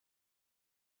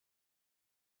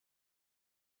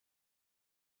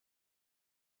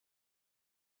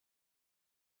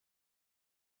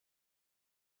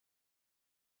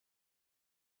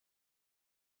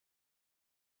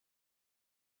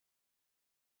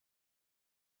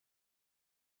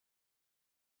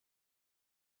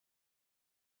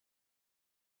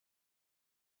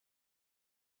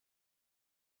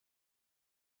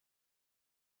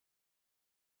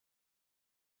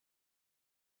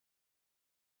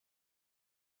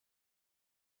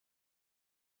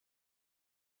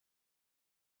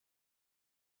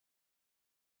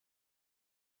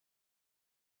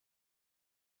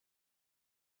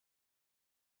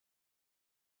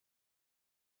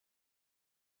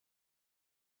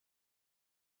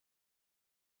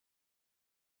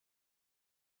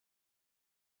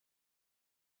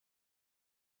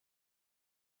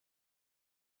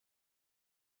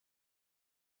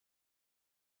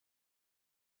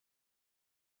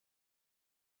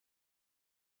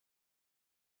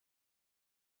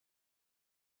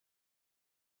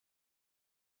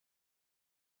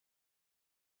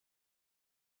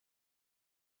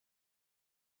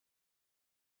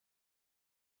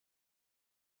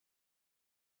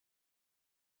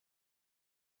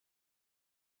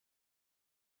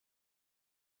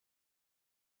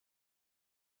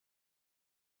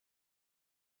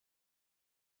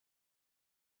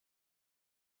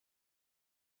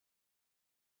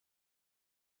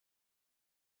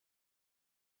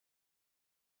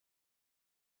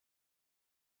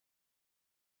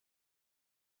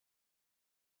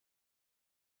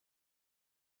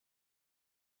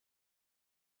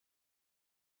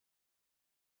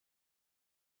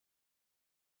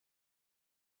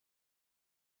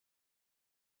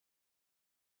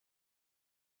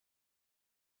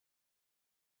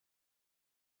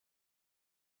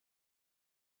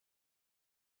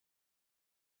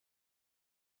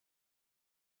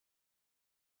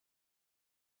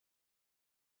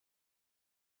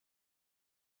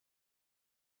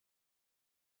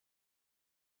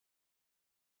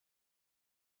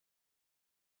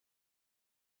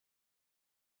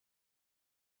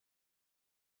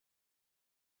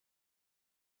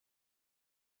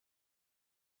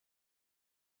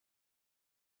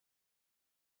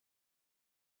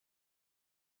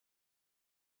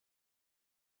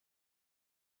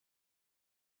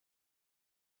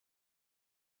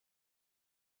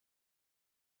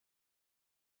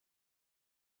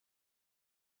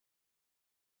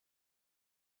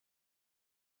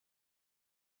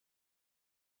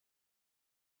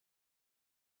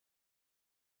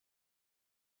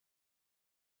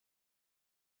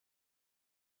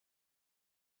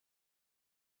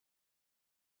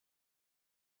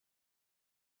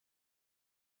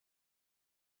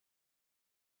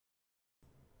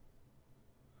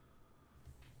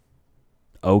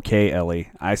Okay, Ellie.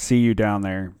 I see you down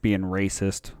there being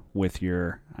racist with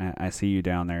your. I see you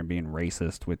down there being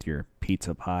racist with your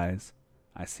pizza pies.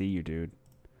 I see you, dude.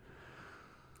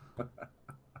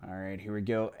 All right, here we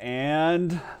go.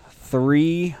 And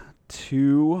three,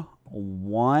 two,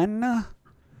 one.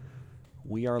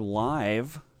 We are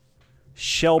live. All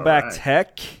Shellback right.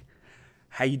 Tech.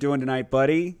 How you doing tonight,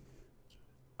 buddy?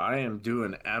 I am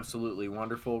doing absolutely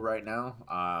wonderful right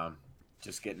now.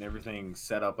 Just getting everything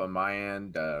set up on my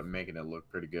end, making it look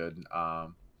pretty good.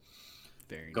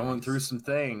 Very Going through nice. some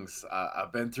things.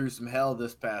 I've been through some hell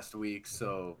this past week,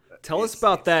 so Tell us it's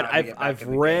about it's that. time to I've get back I've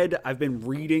in the game. read, I've been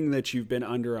reading that you've been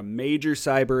under a major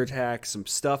cyber attack. Some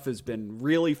stuff has been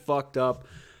really fucked up.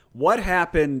 What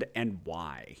happened and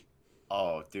why?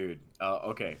 Oh, dude.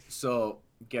 Okay, so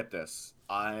get this.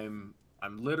 I'm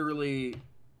literally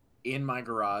in my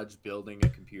garage building a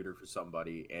computer for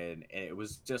somebody, and it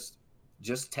was just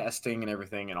testing and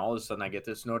everything, and all of a sudden I get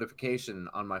this notification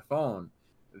on my phone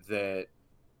that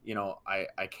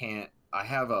I can't I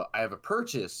have a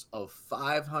purchase of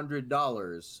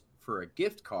 $500 for a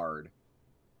gift card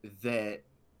that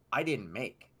I didn't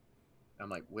make. I'm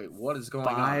like, wait, what is going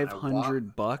on? Five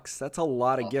hundred bucks. That's a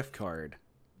lot of Uh, gift card.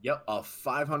 Yep, a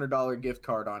 $500 gift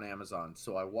card on Amazon.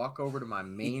 So I walk over to my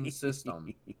main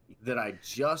system that I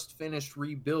just finished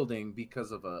rebuilding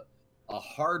because of a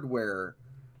hardware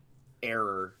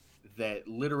error that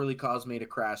literally caused me to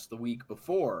crash the week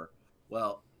before.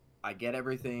 Well, I get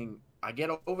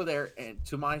over there and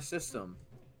to my system,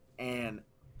 and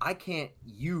I can't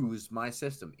use my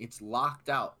system. It's locked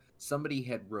out. Somebody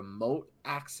had remote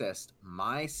accessed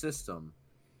my system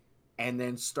and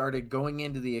then started going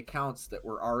into the accounts that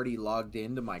were already logged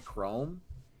into my Chrome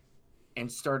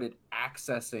and started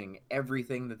accessing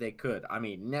everything that they could. I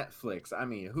mean, Netflix, I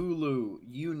mean, Hulu,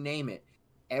 you name it.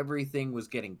 Everything was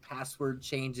getting password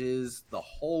changes, the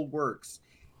whole works.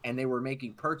 And they were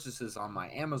making purchases on my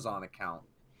Amazon account.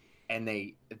 And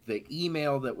the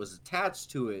email that was attached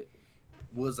to it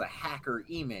was a hacker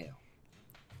email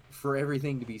for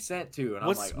everything to be sent to. And I'm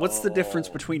What's like, what's the difference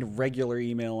oh, between a regular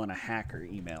email and a hacker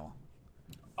email?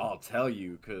 I'll tell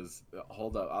you because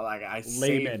hold up. I saved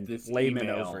Layman, this layman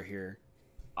over email. here.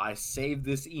 I saved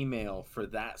this email for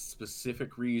that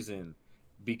specific reason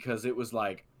because it was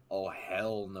like, oh,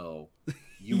 hell no.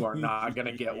 You are not going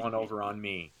to get one over on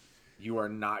me. You are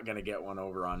not going to get one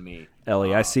over on me.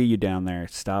 Ellie, I Uh, see you down there.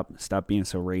 Stop being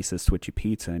so racist with your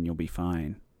pizza, and you'll be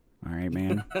fine. All right,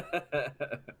 man.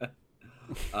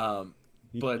 um,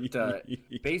 but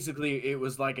basically, it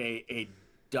was like a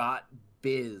dot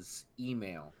biz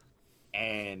email.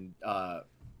 And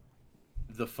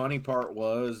the funny part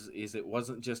is it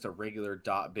wasn't just a regular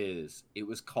dot biz. It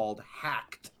was called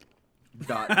hacked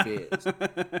dot biz.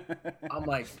 I'm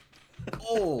like,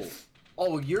 oh,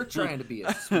 oh, you're trying to be a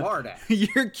smartass.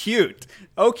 You're cute.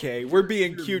 Okay, we're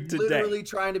being You're cute today. literally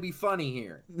trying to be funny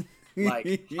here. Like,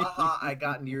 haha, I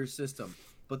got into your system.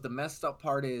 But the messed up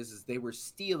part is they were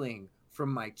stealing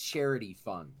from my charity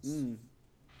funds. Mm,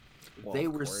 well, They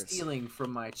of were course. stealing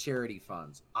from my charity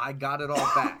funds. I got it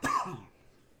all back.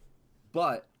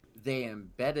 But they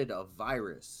embedded a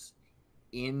virus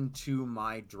into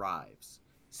my drives.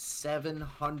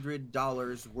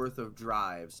 $700 worth of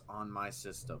drives on my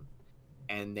system.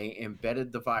 And they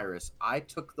embedded the virus. I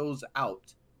took those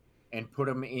out and put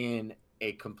them in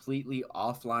a completely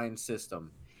offline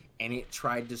system, and it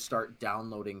tried to start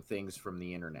downloading things from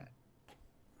the internet.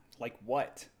 Like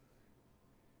what?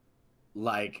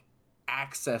 Like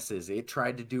accesses. It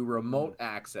tried to do Mm. remote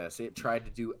access. It tried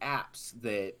to do apps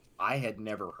that I had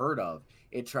never heard of.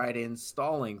 It tried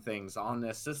installing things on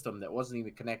this system that wasn't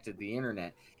even connected to the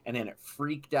internet. And then it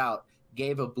freaked out,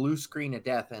 gave a blue screen of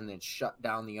death, and then shut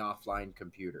down the offline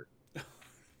computer.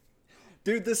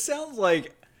 Dude, this sounds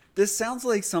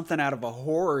like something out of a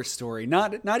horror story.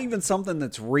 Not even something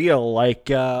that's real. Like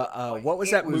Oh, what was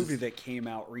it that movie was that came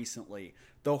out recently?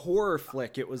 The horror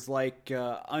flick. It was like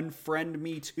Unfriend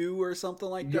Me Too or something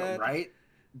like no, that. right?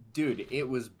 Dude, it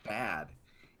was bad.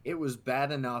 It was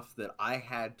bad enough that I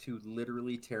had to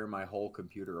literally tear my whole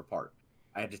computer apart.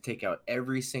 I had to take out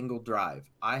every single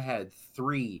drive. I had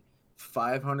three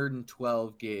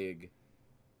 512 gig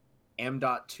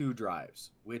M.2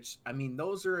 drives, which, I mean,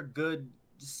 those are a good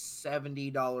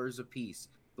 $70 a piece.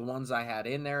 The ones I had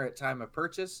in there at time of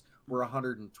purchase were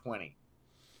 120.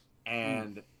 Mm.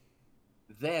 And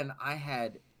then I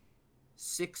had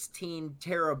 16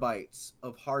 terabytes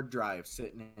of hard drive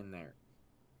sitting in there,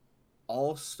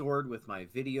 all stored with my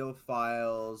video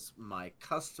files, my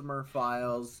customer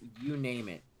files, you name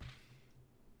it.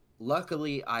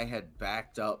 Luckily, I had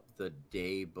backed up the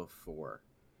day before.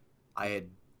 I had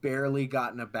barely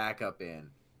gotten a backup in,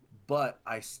 but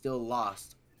I still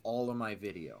lost all of my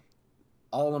video,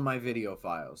 all of my video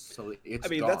files. So I it's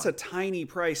mean, that's gone. a tiny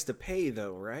price to pay,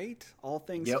 though, right? All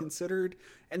things Yep. considered,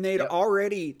 and Yep. they'd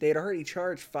already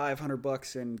charged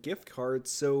 $500 in gift cards.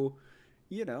 So,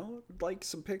 like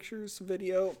some pictures, some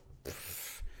video. I'm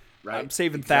Right.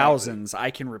 saving Exactly. thousands. I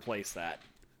can replace that.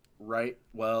 Right.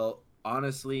 Well,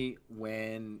 honestly,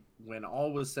 when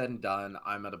all was said and done,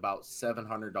 I'm at about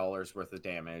 $700 worth of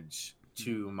damage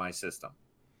to my system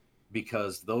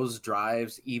because those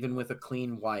drives, even with a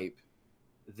clean wipe,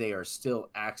 they are still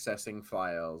accessing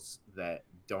files that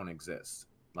don't exist.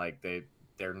 Like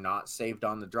they're not saved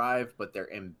on the drive, but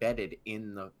they're embedded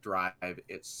in the drive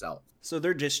itself. So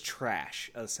they're just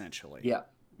trash, essentially. Yeah.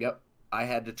 Yep. I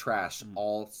had to trash Mm.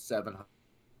 all 700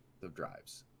 of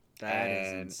drives. That is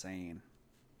And insane.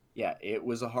 yeah, it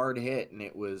was a hard hit, and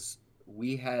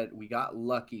we got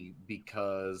lucky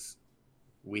because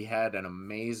we had an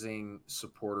amazing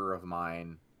supporter of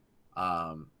mine.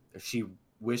 She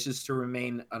wishes to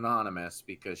remain anonymous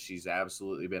because she's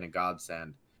absolutely been a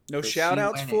godsend. No But shout she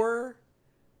outs went in. for her?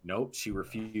 Nope, she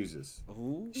refuses.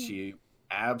 Ooh. She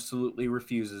absolutely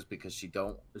refuses because she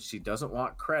doesn't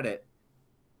want credit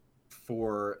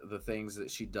for the things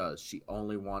that she does. She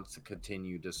only wants to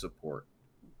continue to support.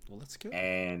 Well, that's good.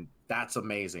 And that's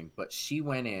amazing. But she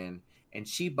went in and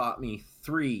she bought me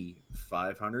 3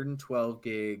 512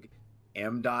 gig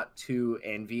M.2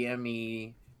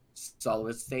 NVMe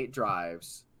solid state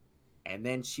drives. And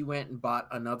then she went and bought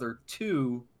another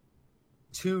 2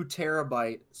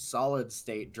 terabyte solid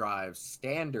state drives,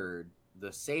 standard, the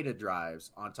SATA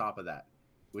drives on top of that,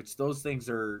 which those things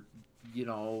are, you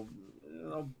know,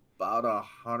 about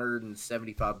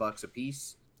 $175 a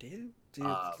piece. Dude,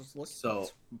 look, So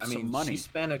I some mean, money. she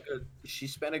spent a good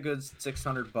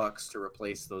 $600 to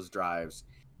replace those drives,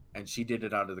 and she did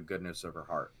it out of the goodness of her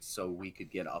heart, so we could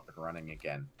get up and running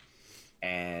again.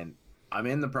 And I'm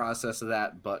in the process of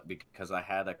that, but because I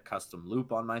had a custom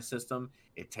loop on my system,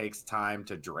 it takes time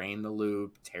to drain the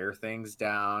loop, tear things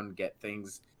down, get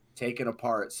things taken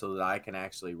apart so that I can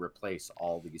actually replace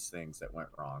all these things that went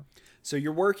wrong. So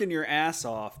you're working your ass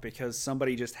off because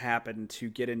somebody just happened to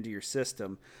get into your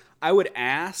system. I would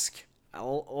ask,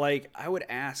 I would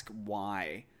ask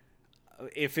why.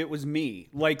 If it was me,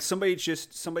 like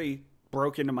somebody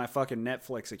broke into my fucking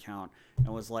Netflix account and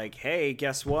was like, "Hey,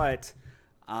 guess what?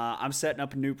 I'm setting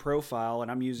up a new profile and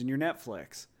I'm using your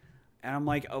Netflix." And I'm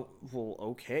like, "Oh, well,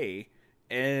 okay."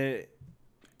 Uh,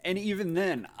 and even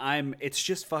then, it's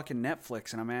just fucking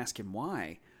Netflix, and I'm asking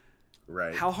why.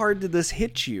 Right. How hard did this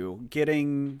hit you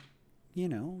getting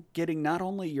not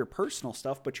only your personal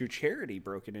stuff but your charity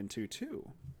broken into too?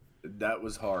 That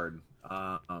was hard.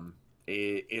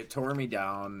 It tore me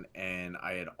down, and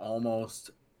I had almost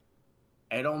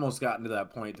gotten to that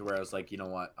point to where I was like, you know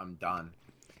what, I'm done.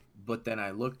 But then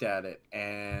I looked at it,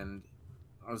 and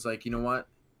I was like, you know what,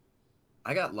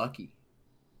 I got lucky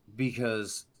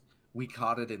because we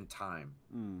caught it in time.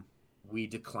 Mm. We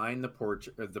declined the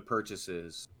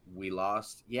purchases. We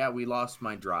lost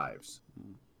my drives,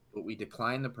 Mm. but we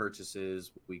declined the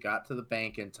purchases. We got to the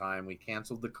bank in time. We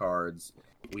canceled the cards.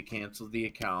 We canceled the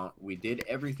account. We did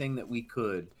everything that we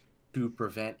could to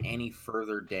prevent any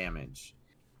further damage.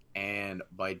 And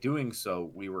by doing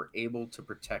so, we were able to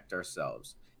protect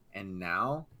ourselves. And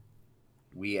now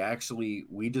we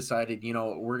decided,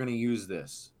 we're going to use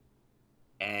this.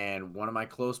 And one of my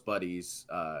close buddies,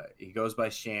 he goes by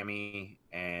Shammy,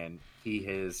 and he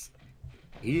has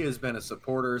been a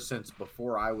supporter since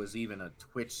before I was even a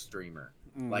Twitch streamer.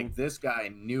 Mm-hmm. Like, this guy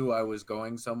knew I was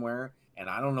going somewhere, and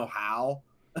I don't know how,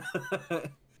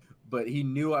 but he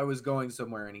knew I was going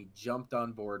somewhere, and he jumped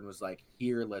on board and was like,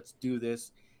 "Here, let's do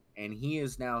this." And he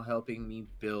is now helping me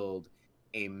build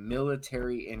a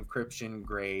military encryption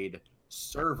grade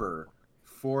server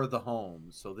for the home,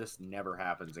 so this never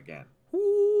happens again.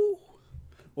 Ooh.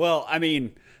 Well, I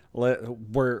mean,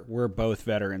 we're both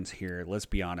veterans here. Let's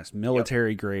be honest.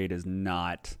 Military grade is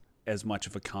not as much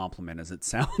of a compliment as it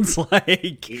sounds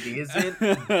like. It isn't,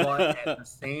 but at the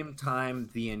same time,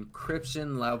 the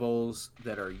encryption levels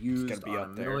that are used on a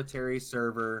military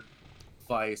server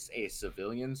vice a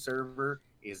civilian server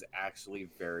is actually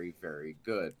very, very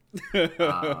good.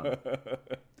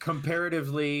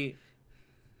 Comparatively,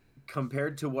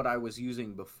 compared to what I was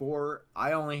using before,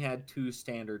 I only had 2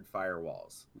 standard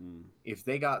firewalls. Mm. If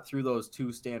they got through those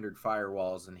 2 standard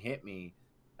firewalls and hit me,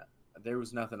 there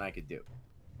was nothing I could do.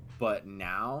 But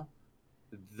now,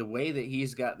 the way that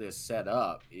he's got this set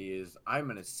up is I'm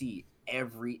going to see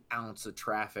every ounce of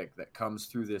traffic that comes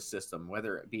through this system,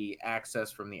 whether it be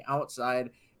access from the outside,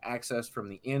 access from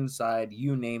the inside,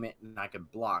 you name it, and I can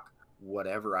block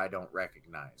whatever I don't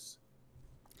recognize.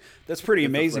 That's pretty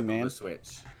Hit the amazing, flip of man. a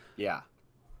switch. Yeah.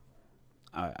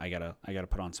 I gotta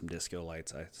put on some disco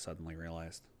lights. I suddenly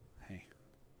realized. Hey,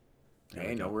 there we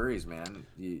Hey, no go. worries, man.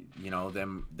 You know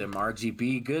them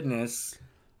RGB goodness.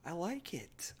 I like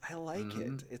it. I like Hmm.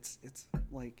 it. It's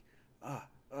like,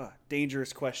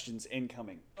 dangerous questions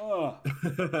incoming. Right?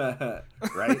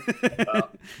 Well,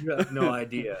 you have no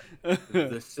idea.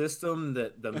 The system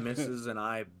that the missus and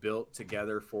I built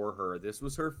together for her, this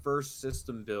was her first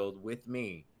system build with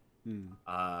me. Hmm.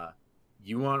 Uh,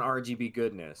 you want RGB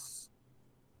goodness.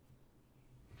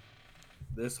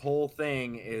 This whole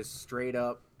thing is straight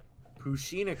up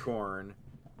Pushinicorn.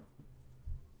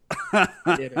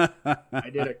 I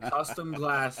did a custom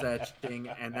glass etching,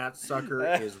 and that sucker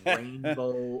is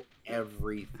rainbow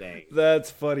everything.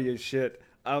 That's funny as shit.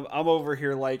 I'm over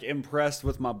here like impressed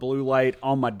with my blue light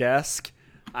on my desk.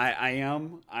 I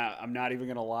am. I'm not even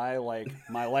gonna lie. Like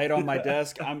my light on my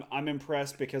desk, I'm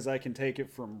impressed because I can take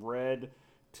it from red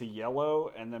to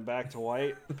yellow and then back to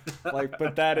white. Like,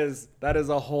 but that is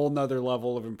a whole nother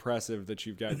level of impressive that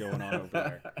you've got going on over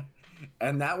there.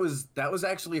 And that was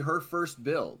actually her first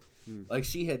build. Hmm. Like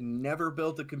she had never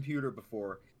built a computer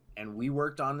before, and we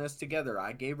worked on this together.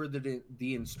 I gave her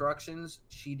the instructions.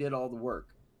 She did all the work.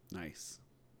 Nice.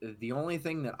 The only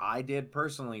thing that I did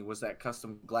personally was that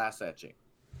custom glass etching.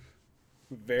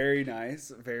 Very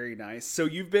nice. Very nice. So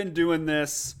you've been doing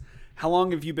this. How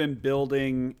long have you been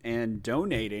building and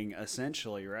donating,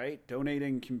 essentially, right?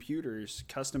 Donating computers,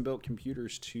 custom built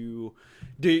computers to.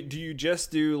 Do you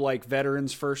just do like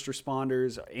veterans, first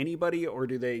responders, anybody, or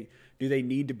do they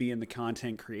need to be in the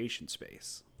content creation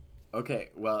space? Okay,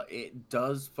 well, it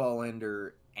does fall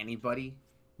under anybody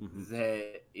Hmm.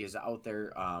 that is out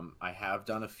there. I have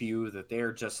done a few that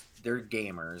they're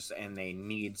gamers and they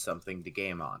need something to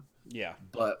game on. Yeah.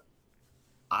 But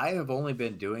I have only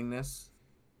been doing this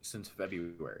since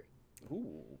February.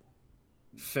 Ooh.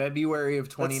 February of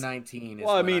That's 2019 is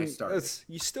well. I when I mean, started. that's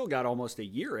you still got almost a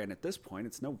year in at this point.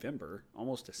 It's November,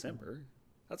 almost December.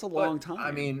 That's a But long I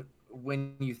time. mean,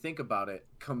 when you think about it,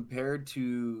 compared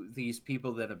to these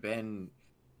people that have been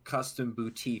custom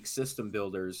boutique system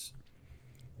builders,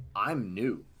 I'm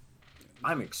new.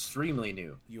 I'm extremely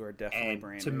new. You are definitely And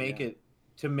brand to new. make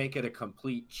Yeah. it a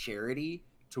complete charity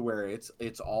to where it's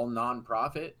all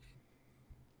nonprofit,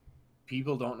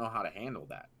 people don't know how to handle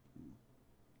that.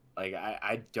 Like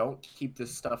I don't keep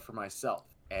this stuff for myself,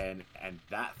 and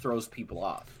that throws people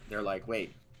off. They're like,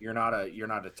 wait, you're not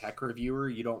a tech reviewer,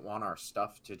 you don't want our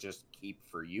stuff to just keep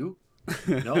for you?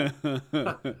 Nope.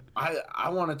 I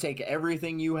want to take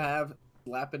everything you have,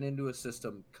 slap it into a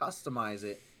system, customize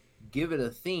it, give it a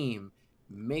theme,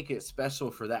 make it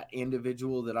special for that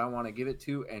individual that I want to give it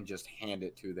to, and just hand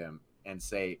it to them and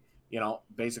say,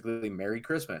 basically, Merry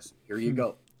Christmas. Here you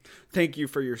go. Thank you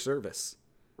for your service.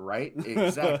 Right?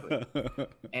 Exactly.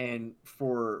 And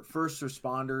for first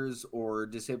responders or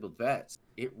disabled vets,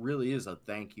 it really is a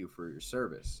thank you for your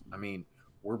service. I mean,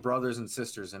 we're brothers and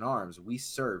sisters in arms. We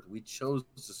served, we chose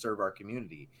to serve our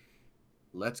community.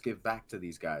 Let's give back to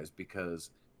these guys because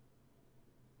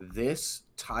this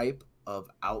type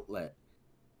of outlet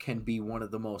can be one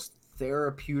of the most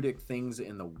therapeutic things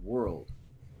in the world.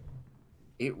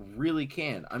 It really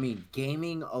can. I mean,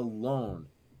 gaming alone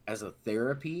as a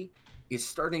therapy is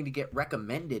starting to get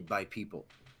recommended by people.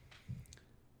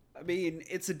 I mean,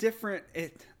 it's a different.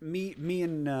 Me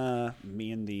and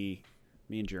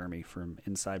Jeremy from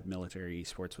Inside Military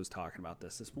Esports was talking about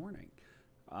this morning,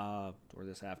 or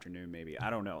this afternoon maybe. I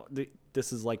don't know.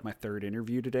 This is like my third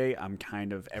interview today.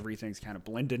 Everything's kind of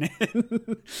blending in.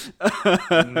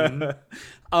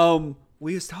 Mm-hmm.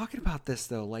 We was talking about this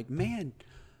though. Like, man,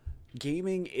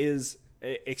 gaming is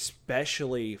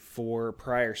especially for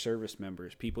prior service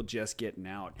members, people just getting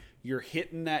out. You're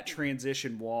hitting that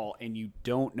transition wall and you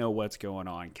don't know what's going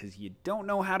on because you don't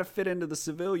know how to fit into the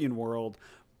civilian world,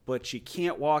 but you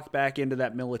can't walk back into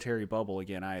that military bubble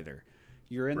again either.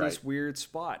 You're in Right. this weird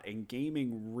spot, and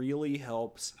gaming really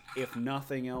helps, if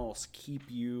nothing else, keep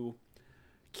you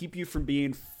from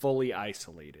being fully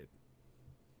isolated.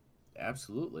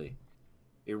 Absolutely.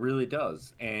 It really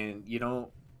does. And,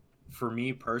 for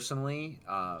me personally,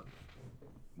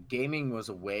 gaming was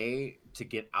a way to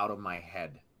get out of my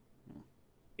head.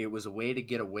 It was a way to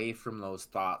get away from those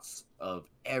thoughts of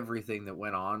everything that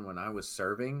went on when I was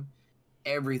serving,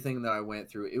 everything that I went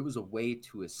through. It was a way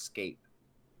to escape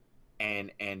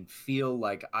and feel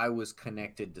like I was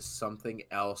connected to something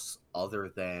else other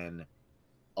than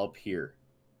up here.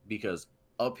 Because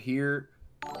up here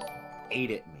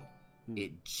ate at me. Hmm.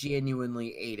 It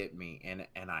genuinely ate at me,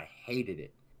 and I hated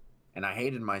it. And I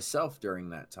hated myself during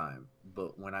that time.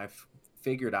 But when I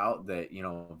figured out that, you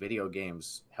know, video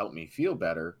games help me feel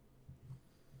better,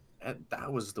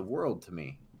 that was the world to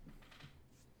me.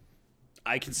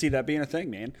 I can see that being a thing,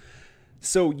 man.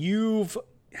 So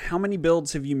how many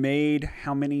builds have you made?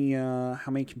 How many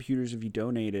computers have you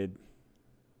donated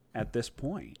at this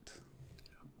point?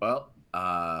 Well,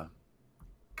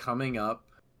 coming up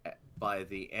by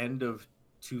the end of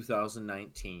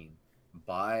 2019,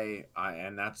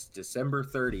 and that's December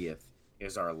 30th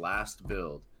is our last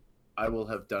build. I will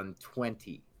have done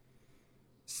 20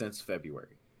 since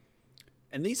February.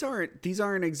 And these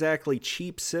aren't exactly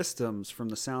cheap systems from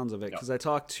the sounds of it, because I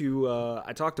talked to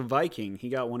Viking. He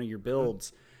got one of your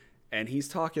builds, and he's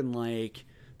talking like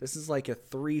this is like a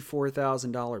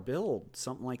 $3,000-$4,000 build,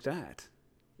 something like that.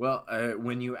 Well,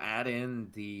 when you add in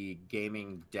the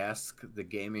gaming desk, the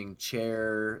gaming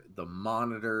chair, the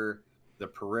monitor, the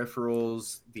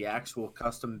peripherals, the actual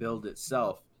custom build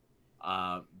itself,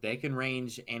 they can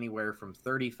range anywhere from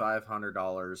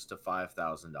 $3,500 to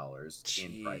 $5,000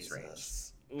 in price range.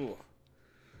 Ooh.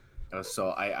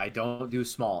 So I don't do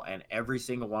small, and every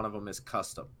single one of them is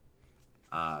custom.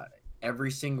 Every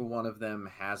single one of them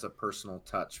has a personal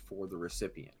touch for the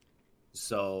recipient.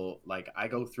 So, like, I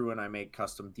go through and I make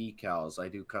custom decals. I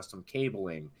do custom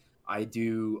cabling. I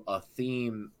do a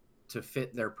theme to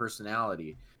fit their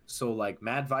personality. So, like,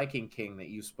 Mad Viking King that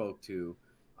you spoke to,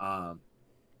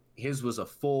 his was a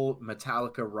full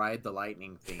Metallica Ride the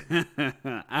Lightning theme.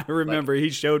 I remember he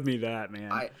showed me that,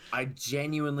 man. I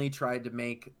genuinely tried to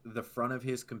make the front of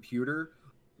his computer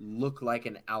look like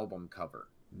an album cover.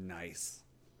 Nice.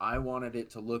 I wanted it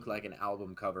to look like an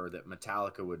album cover that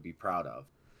Metallica would be proud of.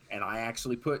 And I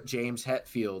actually put James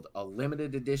Hetfield, a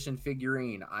limited edition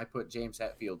figurine. I put James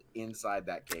Hetfield inside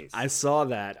that case. I saw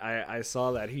that. I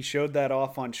saw that. He showed that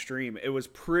off on stream. It was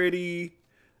pretty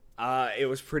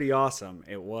awesome.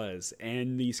 It was.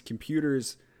 And these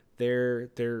computers, they're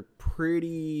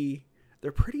pretty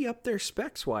up there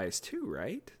specs wise too,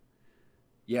 right?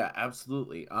 Yeah,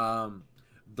 absolutely.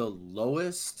 The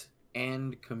lowest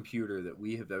end computer that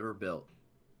we have ever built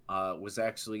was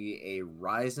actually a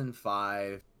Ryzen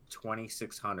 5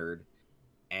 2600,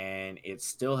 and it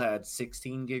still had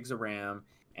 16 gigs of RAM,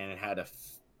 and it had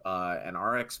an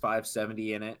RX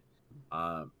 570 in it,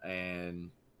 and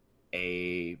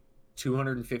a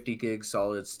 250 gig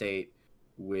solid state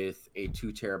with a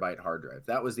 2 terabyte hard drive.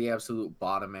 That was the absolute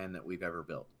bottom end that we've ever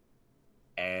built.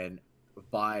 And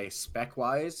by spec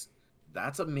wise,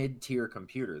 that's a mid-tier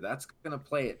computer. That's going to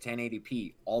play at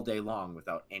 1080p all day long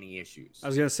without any issues. I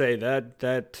was going to say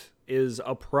that is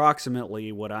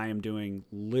approximately what I am doing.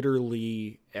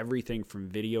 Literally everything from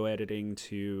video editing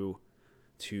to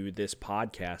this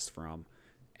podcast from,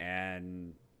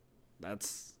 and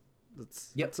that's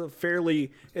a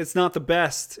fairly. It's not the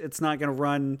best. It's not going to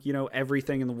run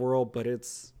everything in the world, but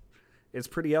it's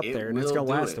pretty up there, and it's going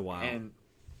to last a while. And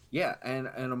yeah, and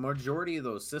a majority of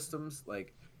those systems,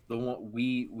 like the one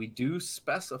we do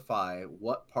specify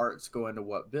what parts go into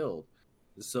what build.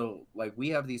 So, like, we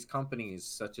have these companies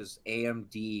such as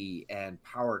AMD and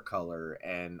PowerColor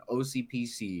and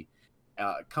OCPC,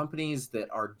 companies that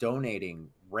are donating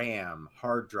RAM,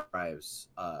 hard drives,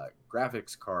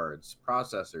 graphics cards,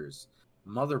 processors,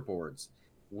 motherboards.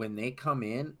 When they come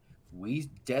in, we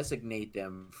designate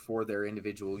them for their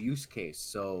individual use case.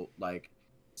 So, like,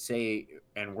 say,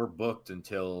 and we're booked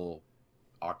until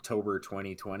October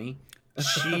 2020.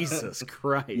 Jesus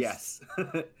Christ. Yes.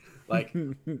 Like,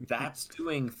 that's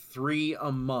doing 3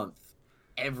 a month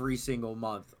every single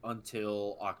month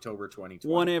until October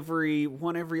 2020.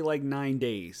 One every like 9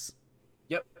 days.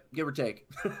 Yep, give or take.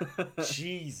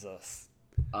 Jesus.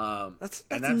 That's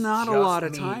that's not a lot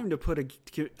of time to put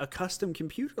a custom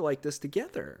computer like this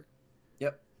together.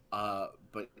 Yep.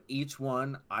 But each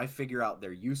one, I figure out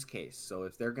their use case. So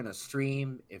if they're going to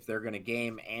stream, if they're going to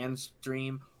game and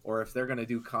stream, or if they're going to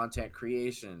do content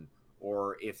creation,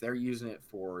 or if they're using it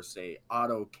for, say,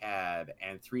 AutoCAD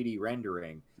and 3D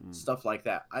rendering, stuff like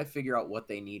that. I figure out what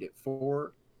they need it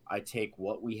for. I take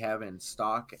what we have in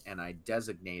stock and I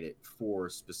designate it for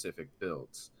specific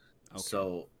builds. Okay.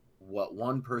 So what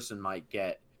one person might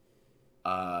get,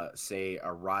 say, a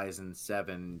Ryzen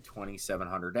 7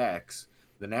 2700X,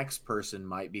 the next person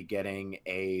might be getting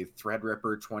a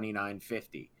Threadripper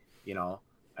 2950. You know,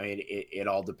 I mean, it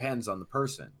all depends on the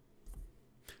person.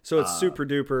 So it's super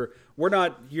duper.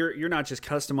 You're not just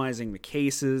customizing the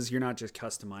cases. You're not just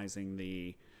customizing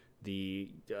the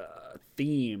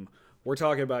theme. We're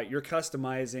talking about you're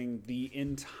customizing the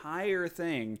entire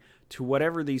thing to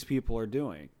whatever these people are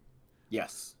doing.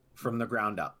 Yes, from the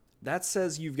ground up. That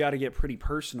says you've got to get pretty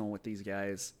personal with these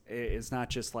guys. It's not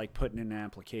just like putting in an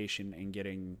application and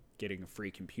getting a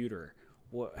free computer.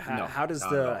 How, No, how does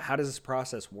not at all. how does this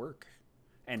process work?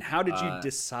 And how did you Uh,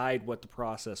 decide what the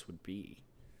process would be?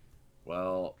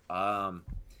 well,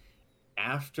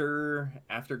 after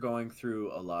going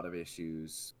through a lot of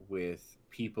issues with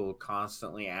people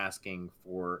constantly asking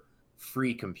for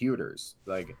free computers,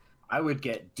 like I would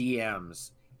get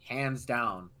DMs, hands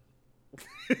down.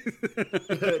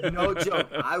 No joke.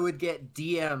 I would get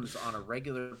DMs on a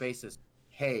regular basis.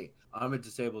 Hey, I'm a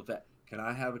disabled vet. Can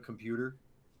I have a computer?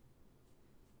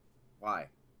 Why?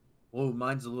 Well,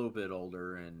 mine's a little bit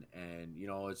older, and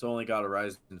it's only got a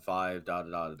Ryzen 5. Da da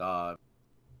da da da.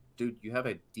 Dude, you have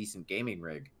a decent gaming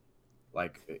rig.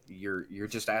 Like you're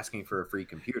just asking for a free You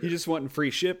computer. just wanting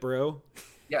free shit, bro.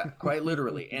 Yeah, quite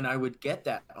literally. And I would get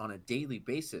that on a daily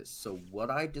basis. So what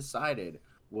I decided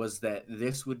was that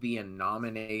this would be a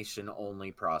nomination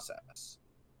only process.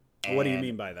 What do you And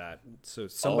mean by that? So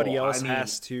somebody I else mean,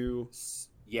 has to.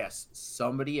 yes,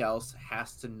 somebody else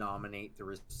has to nominate the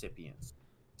recipients.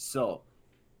 So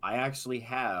I actually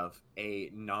have a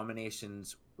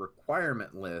nominations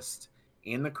requirement list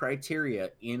in the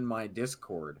criteria in my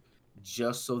Discord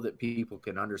just so that people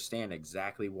can understand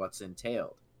exactly what's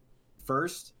entailed.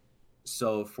 First,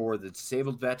 so for the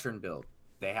disabled veteran build,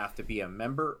 they have to be a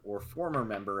member or former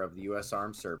member of the U.S.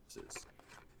 Armed Services.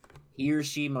 He or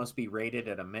she must be rated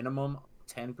at a minimum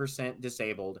 10%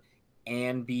 disabled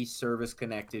and be service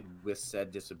connected with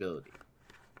said disability.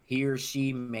 He or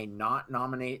she may not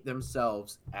nominate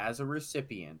themselves as a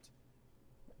recipient.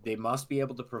 They must be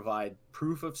able to provide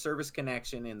proof of service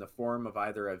connection in the form of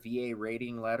either a VA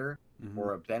rating letter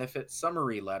or a benefit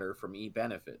summary letter from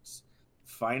eBenefits.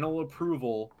 Final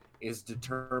approval is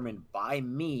determined by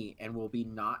me and will be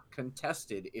not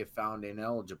contested if found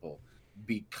ineligible,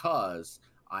 because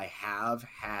I have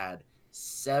had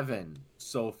 7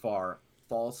 so far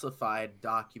falsified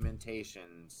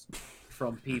documentations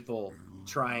from people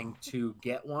trying to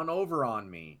get one over on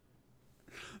me.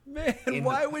 Man,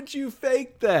 why would you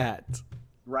fake that?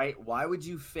 Right? Why would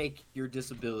you fake your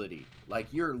disability? Like,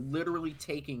 you're literally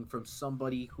taking from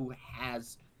somebody who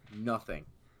has nothing.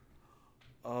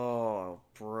 Oh,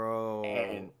 bro.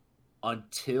 And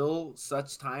until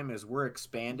such time as we're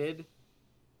expanded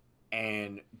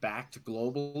and backed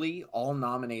globally, all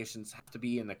nominations have to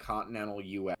be in the continental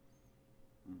US.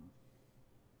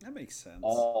 That makes sense.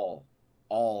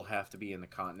 All have to be in the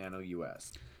continental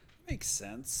US. Makes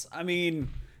sense. I mean,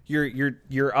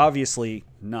 you're obviously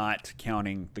not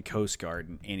counting the Coast Guard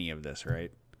in any of this,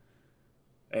 right?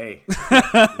 Hey,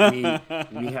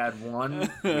 we had one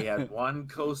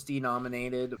Coastie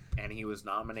nominated, and he was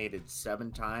nominated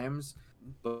 7 times,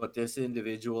 but this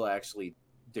individual actually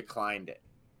declined it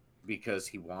because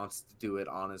he wants to do it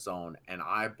on his own, and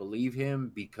I believe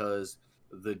him because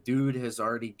the dude has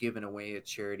already given away a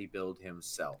charity build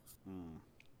himself.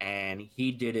 And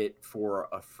he did it for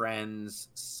a friend's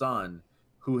son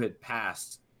who had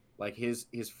passed. Like his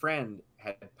friend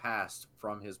had passed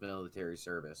from his military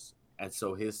service, and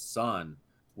so his son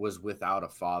was without a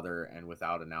father and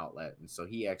without an outlet, and so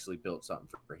he actually built something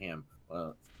for him.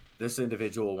 This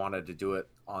individual wanted to do it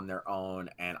on their own,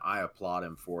 and I applaud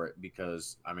him for it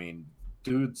because, I mean,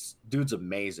 dude's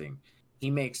amazing. He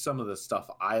makes some of the stuff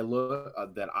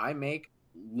that I make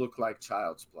look like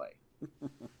child's play.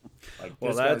 Like,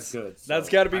 well, that's good. So that's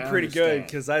got to be pretty good,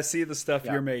 because I see the stuff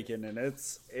Yeah. you're making, and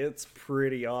it's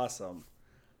pretty awesome.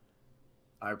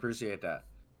 I appreciate that.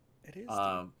 It is.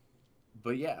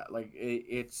 But yeah, like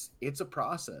it's a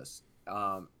process.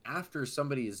 After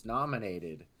somebody is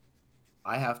nominated,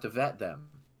 I have to vet them.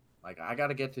 Like, I got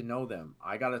to get to know them.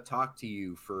 I got to talk to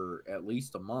you for at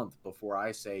least a month before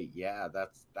I say, yeah,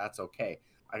 that's okay.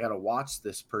 I got to watch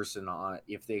this person on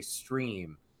if they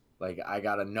stream. Like, I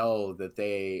got to know that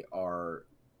they are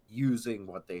using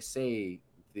what they say,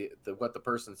 what the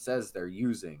person says they're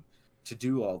using to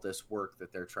do all this work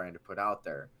that they're trying to put out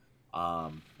there.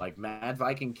 Like Mad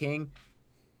Viking King,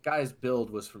 guy's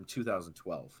build was from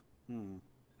 2012.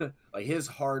 Like, his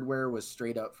hardware was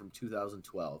straight up from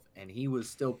 2012, and he was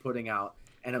still putting out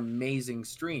an amazing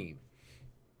stream.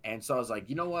 And so I was like,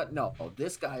 you know what? No,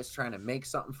 this guy's trying to make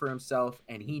something for himself,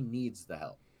 and he needs the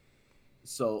help.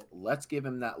 So let's give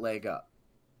him that leg up.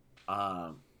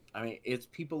 I mean, it's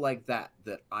people like that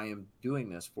I am doing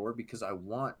this for, because I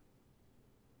want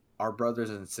our brothers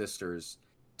and sisters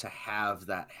to have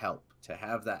that help, to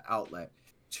have that outlet,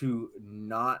 to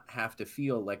not have to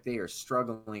feel like they are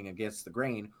struggling against the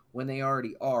grain when they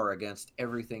already are against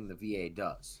everything the VA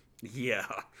does. Yeah.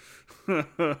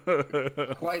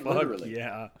 Quite literally.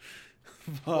 Yeah.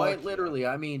 Quite literally.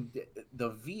 I mean, the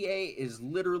VA is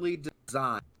literally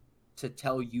designed to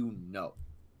tell you no.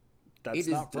 That's It is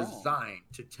not wrong. designed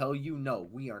to tell you no.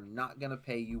 We are not going to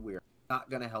pay you. We are not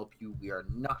going to help you. We are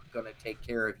not going to take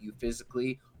care of you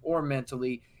physically or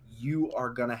mentally. You are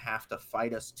going to have to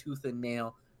fight us tooth and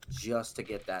nail just to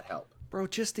get that help. Bro,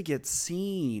 just to get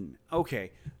seen.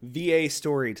 Okay, VA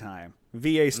story time.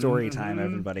 VA story time,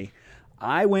 everybody.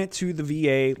 I went to the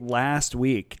VA last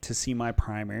week to see my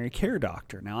primary care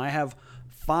doctor. Now, I have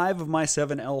 5 of my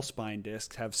 7 L-spine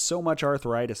discs have so much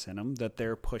arthritis in them that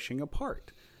they're pushing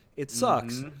apart. It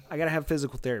sucks. I got to have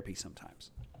physical therapy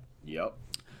sometimes. Yep.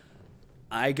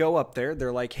 I go up there.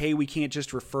 They're like, hey, we can't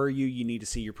just refer you. You need to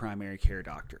see your primary care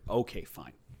doctor. Okay,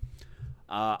 fine.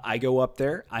 I go up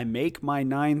there. I make my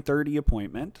 9:30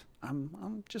 appointment.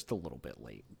 I'm just a little bit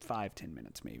late, 5-10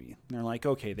 minutes maybe. And they're like,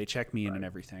 okay, they check me in and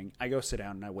everything. I go sit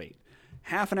down and I wait.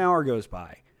 Half an hour goes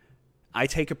by. I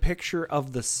take a picture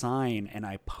of the sign and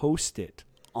I post it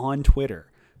on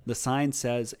Twitter. The sign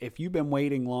says, if you've been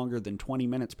waiting longer than 20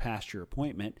 minutes past your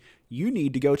appointment, you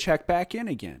need to go check back in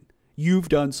again. You've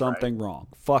done something wrong.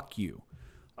 Fuck you.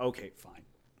 Okay, fine.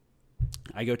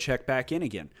 I go check back in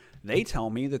again. They tell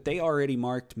me that they already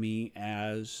marked me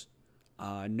as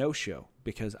no-show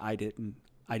because I didn't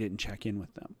check in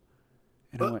with them.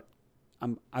 And I went,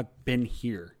 I've been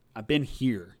here.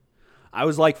 I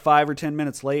was like 5 or 10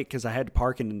 minutes late because I had to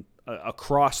park in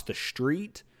across the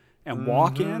street and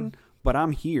walk in, but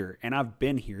I'm here and I've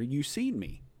been here. You've seen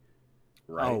me.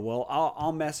 Right. Oh well,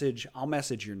 I'll message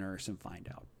your nurse and find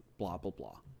out. Blah blah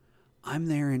blah. I'm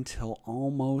there until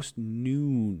almost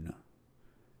noon.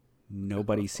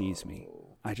 Nobody sees me.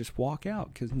 I just walk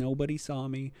out because nobody saw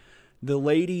me. The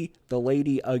lady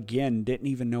again didn't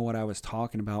even know what I was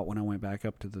talking about when I went back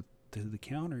up to the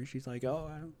counter. She's like,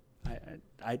 "Oh,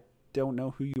 I don't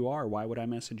know who you are. Why would I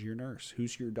message your nurse?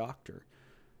 Who's your doctor?"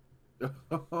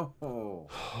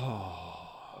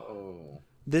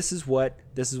 This is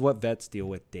what vets deal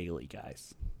with daily,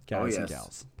 guys and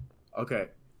gals. Okay.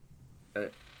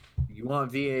 You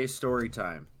want VA story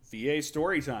time? VA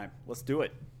story time. Let's do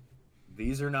it.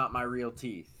 These are not my real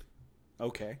teeth.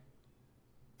 Okay.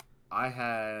 I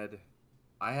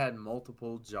had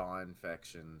multiple jaw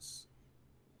infections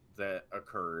that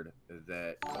occurred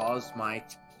that caused my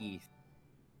teeth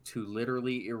to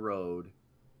literally erode,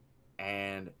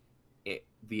 and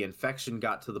the infection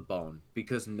got to the bone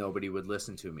because nobody would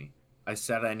listen to me. I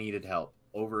said I needed help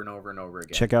over and over and over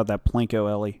again. Check out that Plinko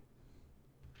Ellie.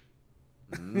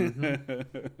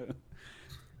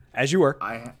 As you were.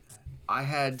 I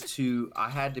had to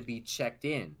be checked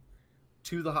in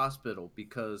to the hospital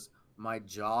because my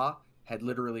jaw had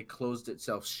literally closed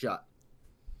itself shut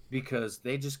because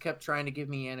they just kept trying to give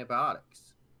me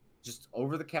antibiotics. Just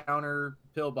over the counter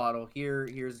pill bottle.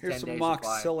 Here's 10 some days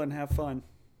Moxicillin, have fun.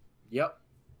 Yep.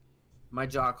 My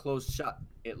jaw closed shut.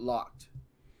 It locked.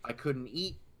 I couldn't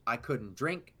eat, I couldn't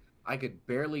drink, I could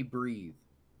barely breathe.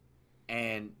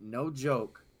 And no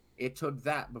joke, it took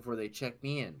that before they checked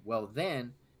me in. Well,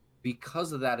 then,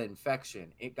 because of that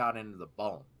infection, it got into the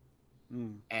bone.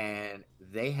 And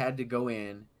they had to go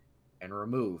in and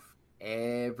remove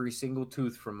every single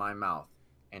tooth from my mouth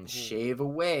and shave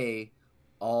away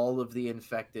all of the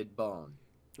infected bone.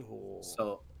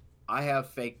 So I have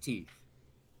fake teeth.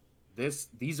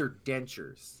 These are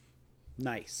dentures.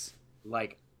 Nice.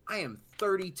 Like, I am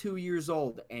 32 years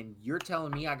old and you're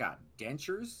telling me I got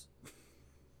dentures?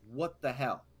 What the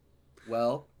hell?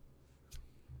 Well,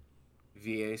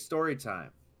 VA story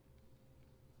time.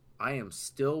 I am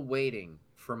still waiting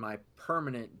for my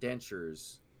permanent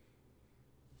dentures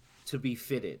to be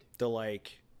fitted. No,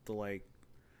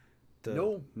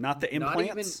 not the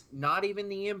implants. Not even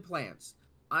the implants.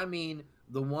 I mean,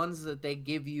 the ones that they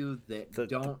give you that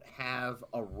don't have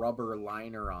a rubber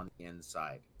liner on the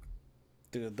inside.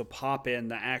 The pop in,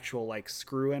 the actual like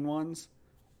screw in ones.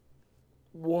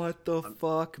 What the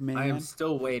fuck, man? I am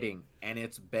still waiting, and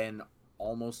it's been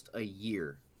almost a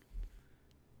year.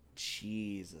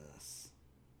 Jesus.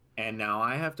 And now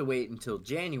I have to wait until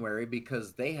January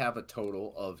because they have a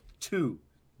total of 2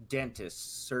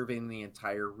 dentists serving the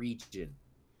entire region.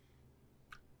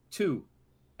 2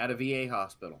 at a VA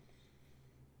hospital.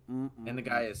 And the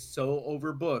guy is so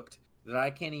overbooked that I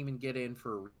can't even get in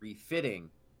for refitting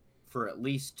for at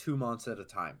least 2 months at a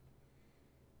time.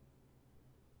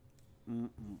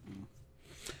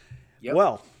 Yep.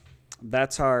 Well,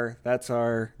 that's our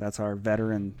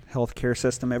veteran healthcare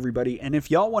system, everybody. And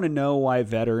if y'all want to know why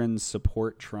veterans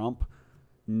support Trump,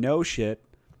 no shit.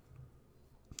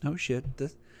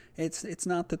 It's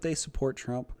not that they support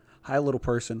Trump. Hi, little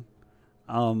person.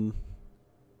 Wow,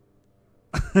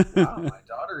 my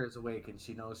daughter is awake and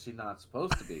she knows she's not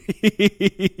supposed to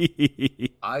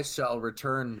be. I shall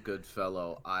return, good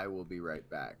fellow. I will be right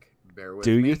back. Bear with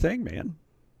me. Do your thing, man.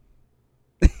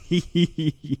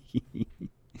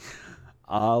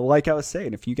 like I was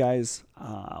saying, if you guys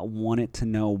wanted to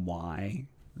know why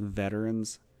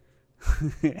veterans,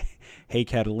 hey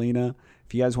Catalina,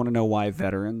 if you guys want to know why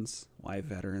veterans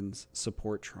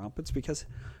support Trump, it's because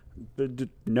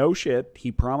no shit,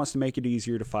 he promised to make it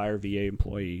easier to fire VA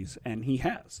employees, and he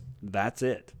has. That's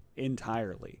it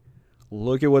entirely.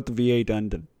 Look at what the VA done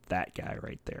to that guy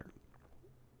right there.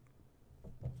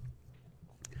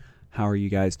 How are you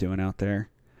guys doing out there?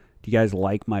 Do you guys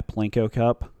like my Plinko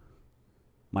cup?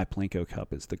 My Plinko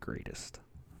cup is the greatest.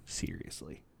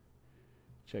 Seriously.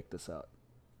 Check this out.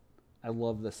 I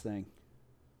love this thing.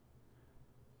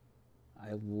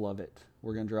 I love it.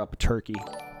 We're going to drop a turkey.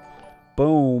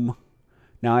 Boom.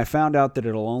 Now, I found out that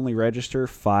it'll only register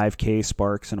 5K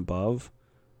sparks and above.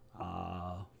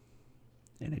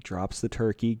 And it drops the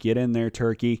turkey. Get in there,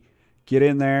 turkey. Get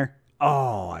in there.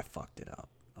 Oh, I fucked it up.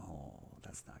 Oh,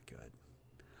 that's not good.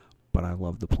 But I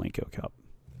love the Plinko cup.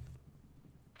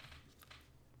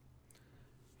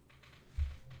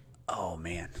 Oh,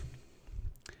 man.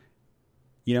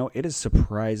 You know, it is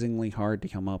surprisingly hard to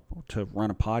come up to run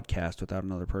a podcast without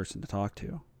another person to talk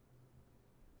to.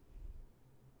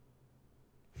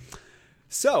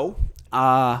 So,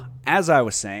 as I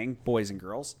was saying, boys and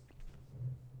girls,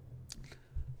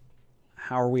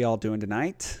 how are we all doing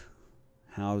tonight?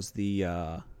 How's the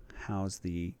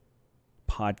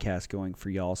podcast going for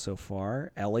y'all so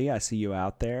far? Ellie, I see you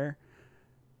out there.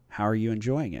 How are you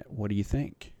enjoying it? What do you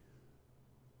think?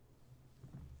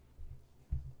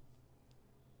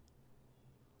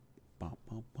 Bum,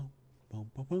 bum, bum,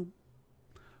 bum, bum, bum.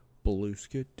 Blue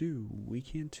skidoo, we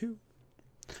can too.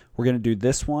 We're going to do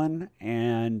this one,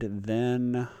 and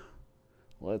then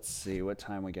let's see what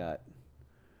time we got.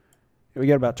 We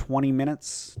got about 20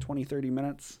 minutes, 20, 30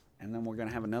 minutes, and then we're going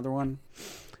to have another one,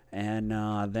 and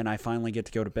then I finally get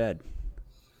to go to bed.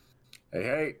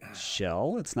 Hey.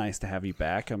 Shell, it's nice to have you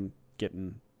back. I'm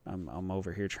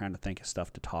over here trying to think of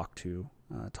stuff to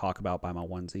talk about by my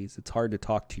onesies. It's hard to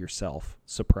talk to yourself,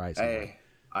 surprisingly. Hey,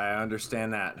 I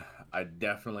understand that. I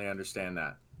definitely understand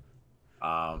that.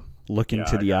 Look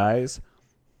into the eyes.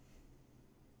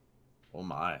 Oh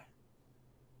my.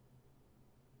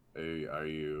 Are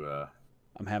you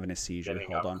I'm having a seizure.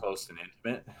 getting Hold up on. close and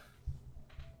intimate?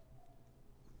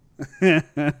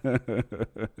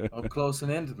 Up close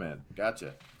and intimate.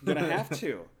 Gotcha. Gonna have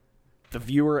to. The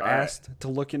viewer asked to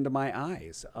look into my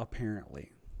eyes,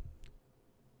 apparently.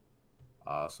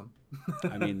 Awesome.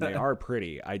 I mean, they are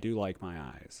pretty. I do like my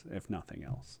eyes, if nothing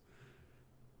else.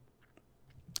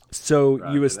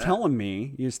 So you was telling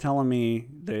me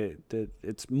that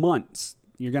it's months.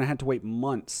 You're gonna have to wait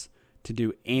months to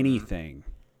do anything.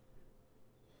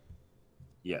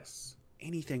 Yes.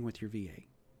 Anything with your VA.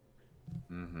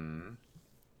 Mm-hmm.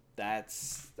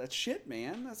 That's shit,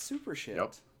 man. That's super shit.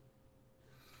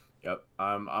 Yep.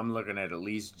 I'm looking at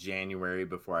least January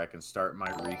before I can start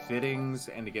my refittings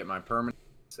and to get my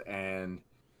permanents, and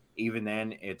even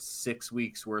then, it's 6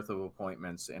 weeks worth of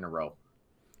appointments in a row.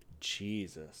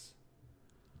 Jesus.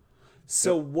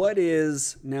 So what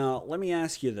is, now let me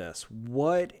ask you this.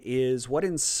 What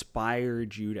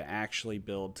inspired you to actually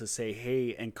build, to say,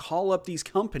 hey, and call up these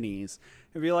companies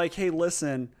and be like, hey,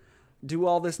 listen, do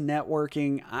all this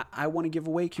networking. I want to give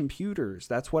away computers.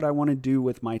 That's what I want to do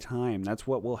with my time. That's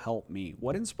what will help me.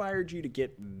 What inspired you to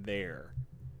get there?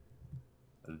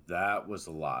 That was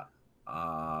a lot.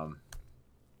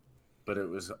 But it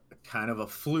was kind of a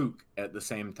fluke at the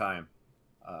same time.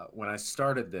 When I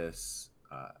started this,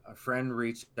 a friend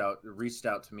reached out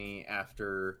to me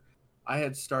after I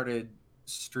had started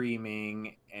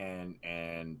streaming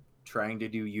and trying to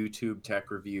do YouTube tech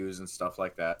reviews and stuff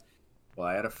like that. Well,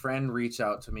 I had a friend reach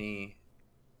out to me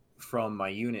from my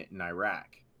unit in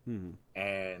Iraq,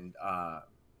 and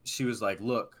she was like,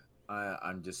 look,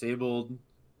 I'm disabled.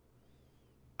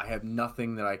 I have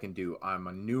nothing that I can do. I'm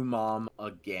a new mom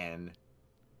again,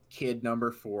 kid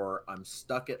number 4. I'm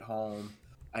stuck at home.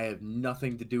 I have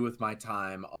nothing to do with my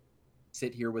time. I'll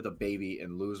sit here with a baby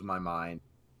and lose my mind.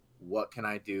 What can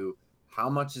I do? How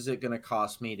much is it going to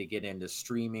cost me to get into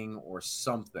streaming or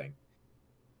something?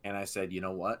 And I said, you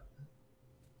know what?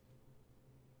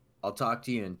 I'll talk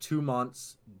to you in 2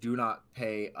 months. Do not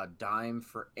pay a dime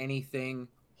for anything.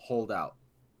 Hold out.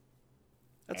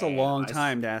 That's a long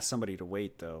time to ask somebody to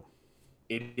wait, though.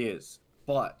 It is.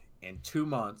 But in 2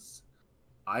 months,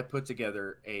 I put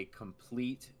together a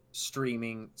complete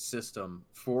streaming system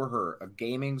for her, a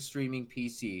gaming streaming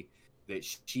PC that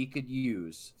she could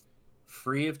use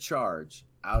free of charge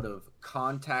out of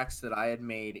contacts that I had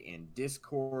made in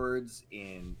Discords,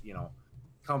 in,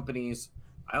 companies.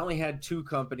 I only had 2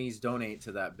 companies donate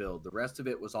to that build. The rest of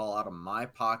it was all out of my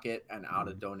pocket and out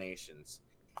of donations.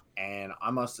 and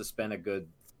I must have spent a good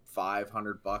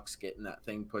 $500 getting that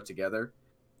thing put together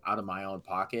out of my own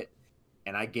pocket,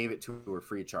 and I gave it to her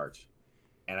free of charge.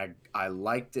 And I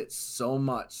liked it so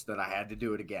much that I had to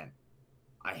do it again.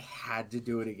 I had to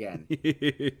do it again.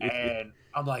 And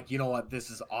I'm like, you know what? This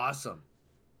is awesome.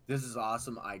 This is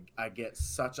awesome. I get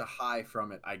such a high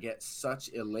from it. I get such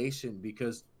elation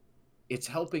because it's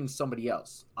helping somebody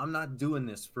else. I'm not doing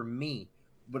this for me,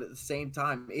 but at the same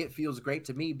time, it feels great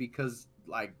to me because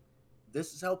like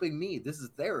this is helping me. This is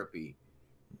therapy.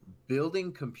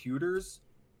 Building computers,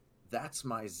 that's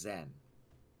my zen.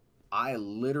 I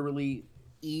literally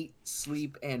eat,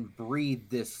 sleep, and breathe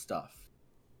this stuff.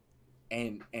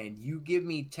 And you give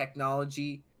me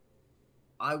technology,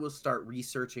 I will start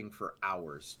researching for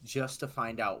hours just to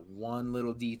find out one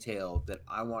little detail that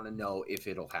I want to know if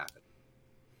it'll happen.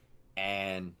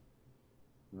 And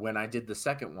when I did the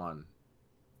second one,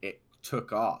 it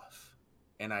took off.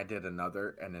 And I did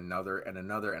another and another and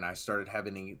another. And I started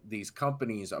having these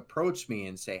companies approach me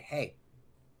and say, hey,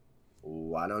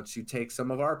 why don't you take some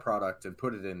of our product and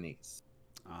put it in these?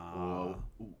 Well,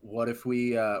 what if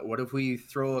we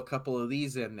throw a couple of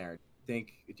these in there? Do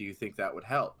you think that would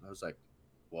help? I was like,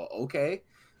 well, okay.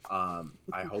 I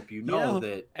hope you know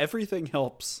that everything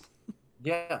helps.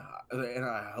 Yeah, and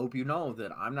I hope you know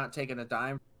that I'm not taking a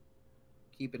dime,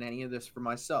 keeping any of this for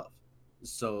myself.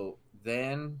 So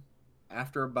then,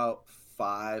 after about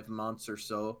 5 months or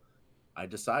so, I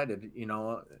decided,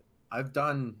 I've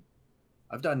done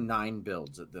I've done 9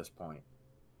 builds at this point.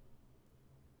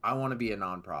 I want to be a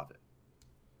nonprofit.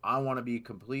 I want to be a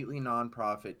completely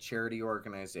nonprofit charity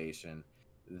organization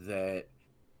that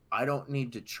I don't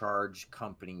need to charge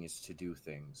companies to do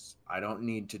things. I don't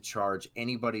need to charge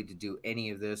anybody to do any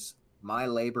of this. My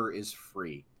labor is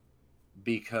free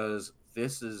because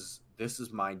this is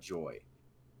my joy.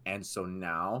 And so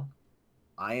now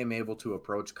I am able to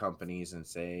approach companies and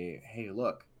say, "Hey,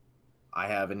 look, I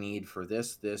have a need for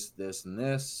this, this, this, and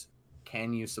this.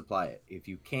 Can you supply it? If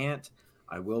you can't,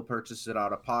 I will purchase it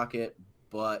out of pocket,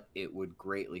 but it would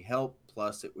greatly help.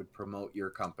 Plus, it would promote your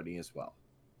company as well."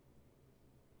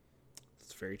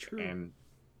 It's very true.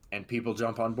 And people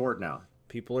jump on board now.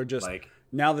 People are just like,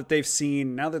 now that they've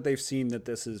seen that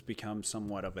this has become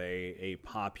somewhat of a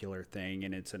popular thing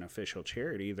and it's an official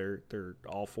charity, they're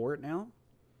all for it now.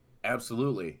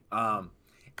 Absolutely.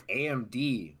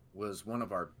 AMD was one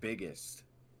of our biggest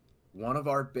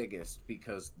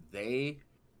because they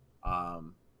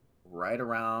right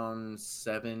around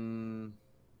 7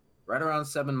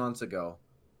 months ago,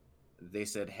 they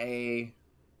said, "Hey,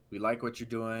 we like what you're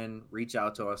doing. Reach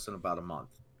out to us in about a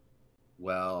month."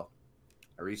 Well,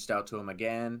 I reached out to them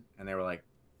again, and they were like,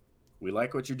 "We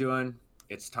like what you're doing.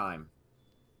 It's time.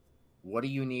 What do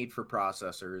you need for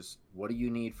processors? What do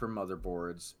you need for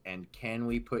motherboards? And can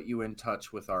we put you in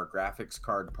touch with our graphics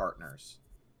card partners?"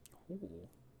 Ooh.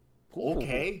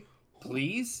 Okay,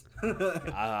 please.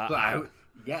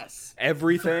 Yes.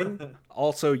 Everything.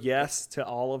 Also, yes to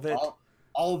all of it.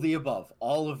 All the above,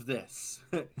 all of this.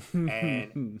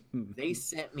 And they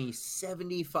sent me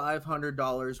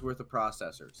 $7,500 worth of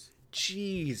processors.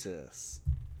 Jesus.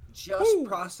 Just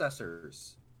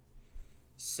processors.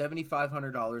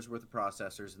 $7,500 worth of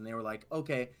processors. And they were like,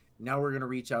 okay, now we're going to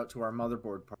reach out to our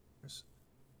motherboard partners.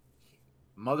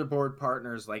 Motherboard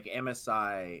partners like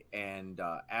MSI and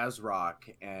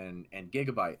ASRock and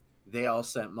Gigabyte, they all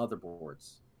sent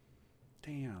motherboards.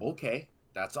 Damn. Okay,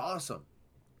 that's awesome.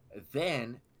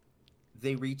 Then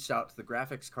they reached out to the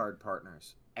graphics card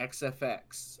partners,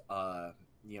 XFX,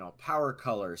 Power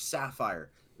Color,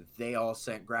 Sapphire. They all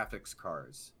sent graphics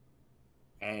cards.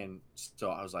 And so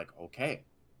I was like, okay,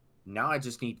 now I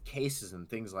just need cases and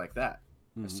things like that.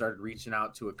 Mm-hmm. I started reaching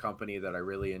out to a company that I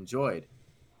really enjoyed.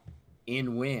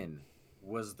 InWin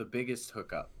was the biggest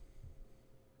hookup.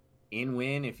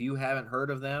 InWin, if you haven't heard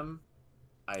of them,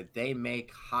 they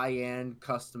make high-end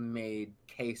custom-made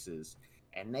cases.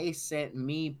 And they sent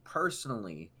me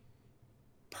personally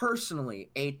a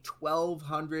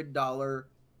 $1,200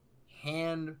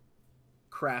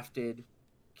 handcrafted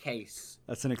case.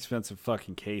 That's an expensive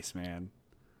fucking case, man.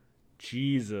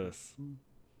 Jesus.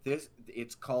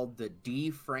 It's called the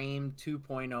D-Frame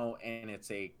 2.0, and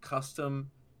it's a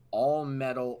custom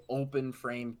all-metal open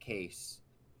frame case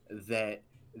that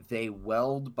they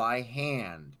weld by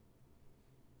hand.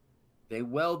 They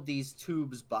weld these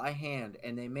tubes by hand,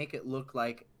 and they make it look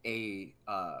like a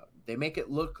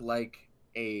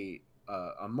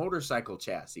motorcycle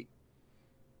chassis,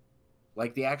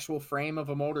 like the actual frame of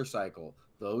a motorcycle.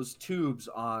 Those tubes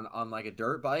on like a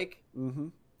dirt bike. Mm-hmm.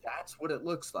 That's what it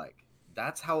looks like.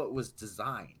 That's how it was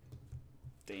designed.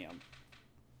 Damn.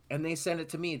 and they sent it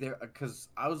to me there because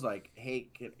I was like, hey,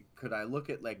 could I look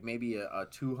at like maybe a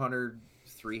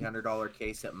 $200-$300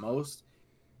 case at most?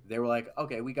 They were like,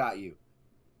 okay, we got you.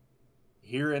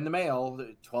 Here in the mail,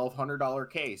 the $1,200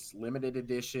 case, limited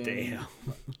edition, Damn.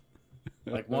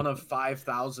 like one of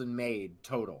 5,000 made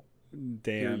total.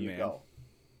 Here Damn, you man. go.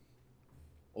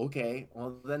 Okay,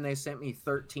 well then they sent me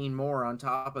 13 more on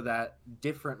top of that,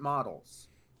 different models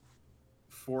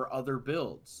for other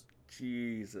builds.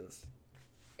 Jesus.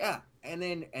 Yeah, and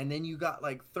then you got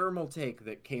like Thermaltake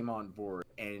that came on board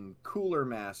and Cooler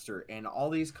Master, and all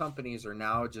these companies are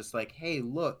now just like, "Hey,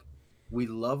 look, we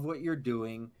love what you're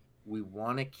doing. We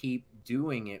want to keep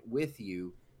doing it with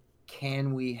you.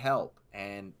 Can we help?"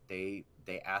 And they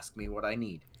ask me what I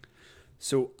need.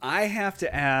 So I have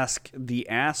to ask the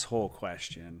asshole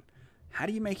question. How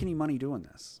do you make any money doing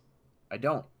this? I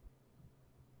don't.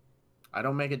 I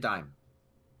don't make a dime.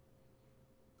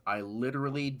 I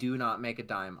literally do not make a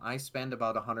dime. I spend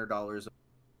about $100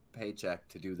 a paycheck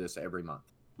to do this every month.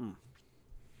 Hmm.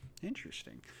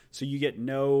 Interesting. So you get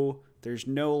there's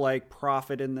no like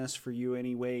profit in this for you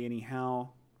anyway, anyhow?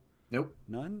 Nope,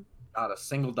 None? not a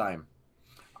single dime.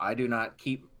 I do not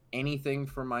keep anything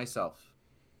for myself.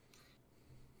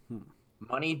 Hmm.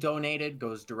 Money donated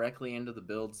goes directly into the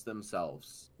builds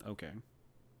themselves. Okay.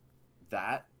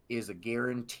 That is a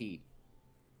guarantee.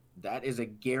 That is a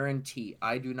guarantee.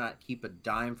 I do not keep a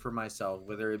dime for myself,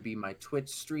 whether it be my Twitch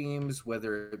streams,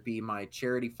 whether it be my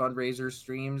charity fundraiser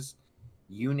streams,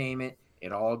 you name it.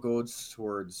 It all goes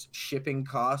towards shipping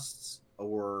costs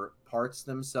or parts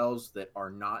themselves that are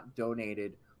not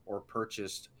donated or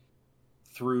purchased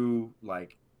through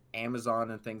like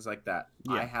Amazon and things like that.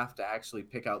 I Yeah. have to actually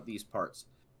pick out these parts.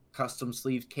 Custom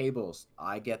sleeved cables,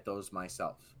 I get those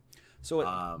myself. So,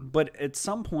 Um, but at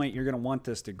some point, you're going to want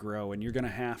this to grow, and you're going to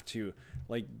have to,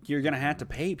 you're going to have to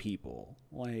pay people.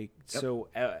 yep. So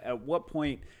at what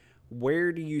point,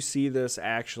 where do you see this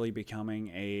actually becoming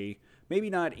maybe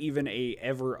not even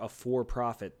ever a for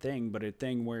profit thing, but a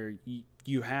thing where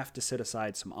you have to set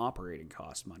aside some operating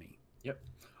cost money? Yep.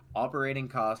 Operating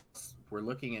costs, we're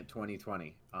looking at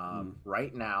 2020. Mm,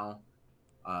 Right now,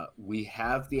 we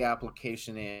have the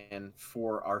application in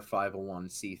for our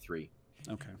 501c3.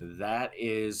 okay. That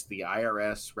is the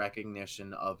IRS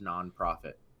recognition of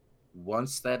nonprofit.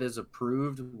 Once that is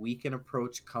approved, we can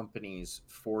approach companies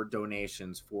for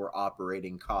donations for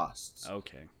operating costs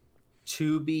Okay.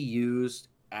 to be used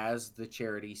as the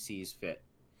charity sees fit.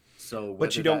 So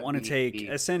But you whether don't that want to take, be,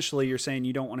 essentially, you're saying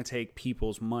you don't want to take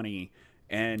people's money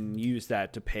and use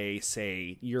that to pay,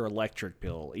 say, your electric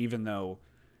bill, even though,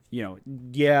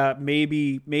 yeah,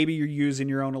 maybe you're using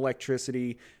your own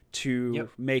electricity to yep,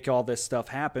 make all this stuff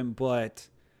happen, but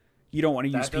you don't want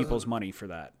to use that people's doesn't, money for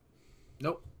that.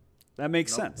 nope, That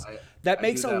makes nope. sense. I, That I do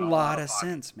makes a that all out lot of of pocket.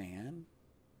 sense, man.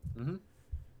 Hmm. It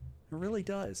really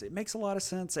does. It makes a lot of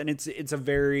sense, and it's a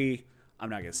very, I'm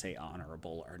not gonna say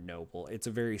honorable or noble. It's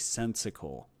a very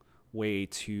sensical way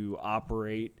to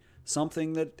operate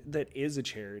something that is a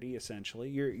charity. Essentially,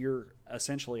 you're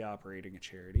essentially operating a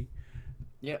charity.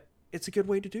 Yep, It's a good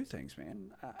way to do things,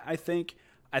 man. I think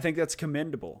that's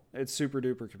commendable. It's super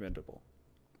duper commendable.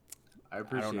 I I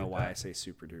don't know appreciate why I that. say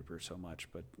super duper so much,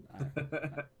 but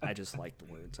I just like the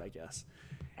words, I guess.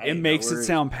 It Hey, no makes it worries.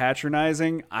 sound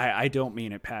patronizing. I don't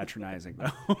mean it patronizing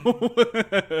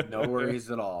though. No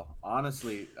worries at all.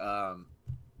 Honestly,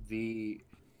 the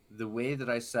the way that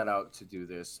I set out to do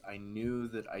this, I knew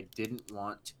that I didn't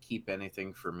want to keep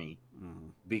anything for me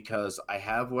Mhm. because I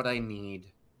have what I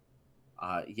need.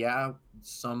 Yeah,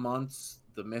 some months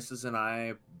the missus and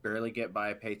I barely get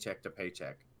by paycheck to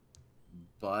paycheck,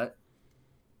 but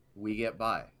we get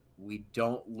by. We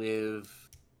don't live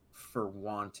for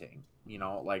wanting.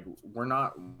 Like we're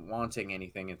not wanting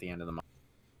anything at the end of the month.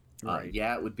 Right.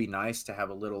 Yeah, it would be nice to have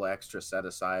a little extra set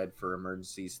aside for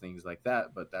emergencies, things like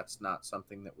that, but that's not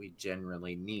something that we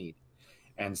generally need.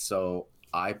 And so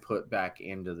I put back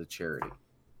into the charity.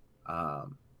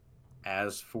 Um,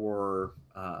 as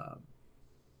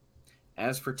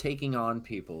for taking on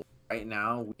people, right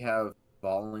now we have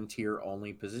volunteer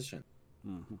only positions.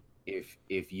 Hmm.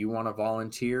 If you want to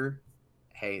volunteer,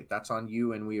 hey, that's on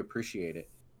you, and we appreciate it.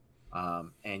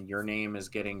 And your name is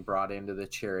getting brought into the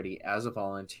charity as a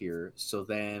volunteer. So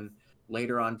then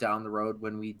later on down the road,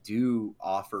 when we do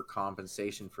offer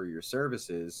compensation for your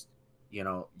services,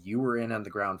 you were in on the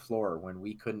ground floor when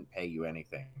we couldn't pay you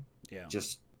anything, Yeah.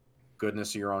 just goodness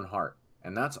of your own heart.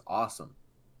 And that's awesome.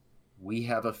 We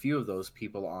have a few of those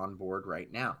people on board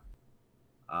right now.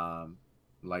 Um,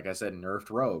 like I said, Nerfed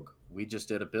Rogue. We just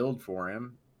did a build for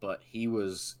him, but he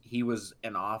was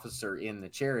an officer in the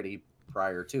charity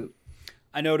prior to.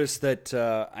 I noticed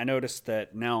that.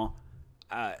 Now.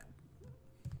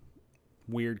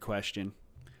 Weird question.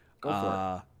 Go for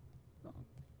it.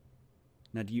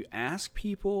 Now, do you ask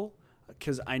people?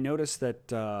 Because I noticed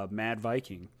that Mad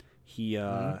Viking, he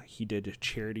did a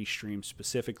charity stream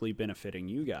specifically benefiting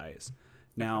you guys.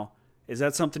 Now, is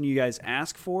that something you guys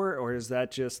ask for, or is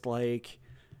that just like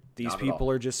these people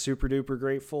are just super duper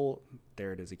grateful?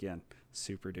 There it is again,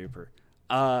 super duper.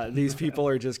 These people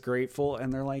are just grateful,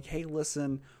 and they're like, "Hey,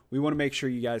 listen, we want to make sure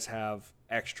you guys have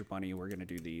extra money. We're going to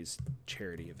do these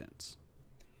charity events."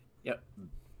 Yep.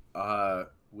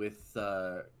 With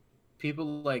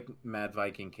people like Mad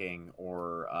Viking King,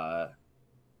 or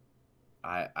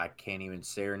I can't even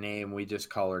say her name. We just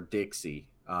call her Dixie.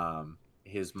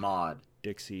 His mod,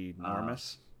 Dixie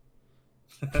Normus.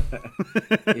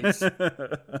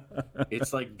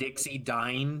 It's like Dixie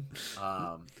Dine.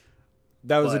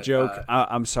 That was a joke.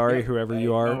 I'm sorry, yeah, whoever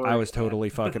you are. I was totally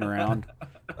fucking around.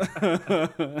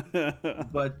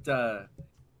 But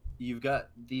you've got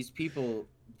these people.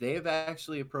 They have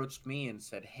actually approached me and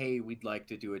said, "Hey, we'd like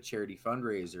to do a charity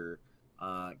fundraiser.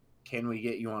 Can we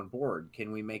get you on board?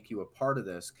 Can we make you a part of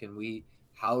this?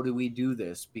 How do we do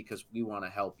this? Because we want to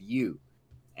help you."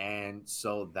 And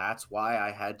so that's why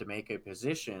I had to make a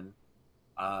position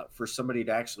for somebody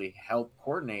to actually help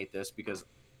coordinate this, because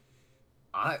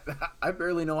I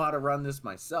barely know how to run this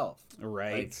myself.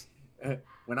 Right. Like,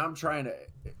 when I'm trying to,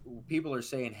 people are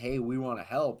saying, "Hey, we want to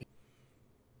help.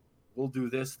 We'll do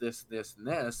this, this, this, and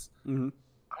this." Mm-hmm.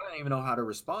 I don't even know how to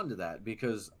respond to that,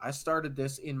 because I started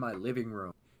this in my living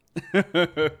room.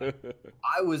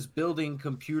 I was building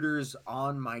computers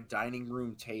on my dining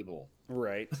room table.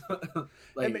 Right.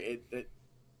 Like,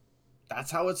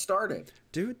 that's how it started.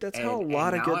 Dude, that's how a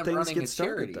lot of good things get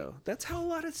started, though. That's how a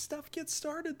lot of stuff gets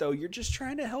started, though. You're just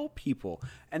trying to help people.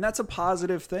 And that's a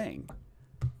positive thing.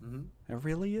 Mm-hmm. It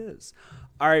really is.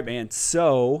 All right, man.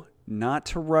 So, not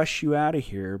to rush you out of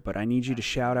here, but I need you to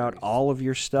shout out all of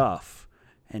your stuff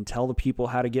and tell the people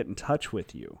how to get in touch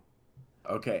with you.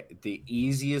 Okay. The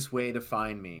easiest way to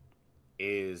find me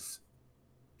is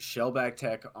Shellback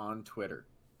Tech on Twitter.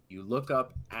 You look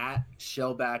up at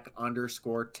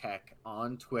 @Shellback_Tech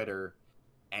on Twitter,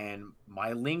 and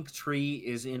my link tree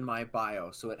is in my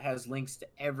bio. So it has links to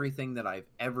everything that I've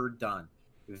ever done.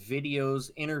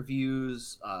 Videos,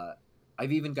 interviews.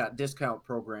 I've even got discount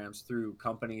programs through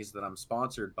companies that I'm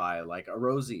sponsored by, like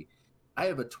Arosi. I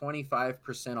have a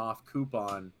 25% off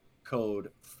coupon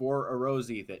code for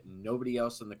Arosi that nobody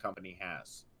else in the company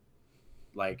has.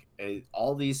 Like,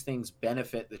 all these things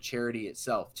benefit the charity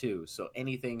itself too. So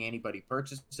anything anybody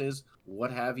purchases,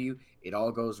 what have you, it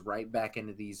all goes right back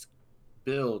into these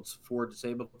builds for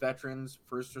disabled veterans,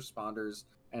 first responders,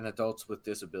 and adults with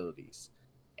disabilities.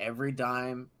 Every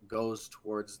dime goes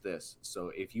towards this.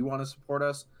 So if you want to support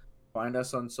us, find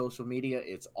us on social media.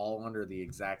 It's all under the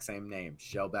exact same name,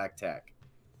 Shellback Tech.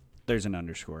 There's an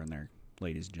underscore in there,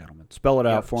 ladies and gentlemen. Spell it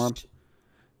out for them.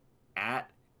 At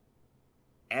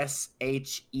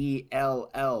SHELLBACK_TECH,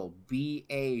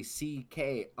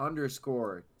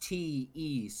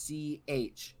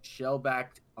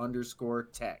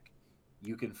 Shellback_Tech.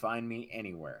 You can find me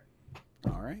anywhere.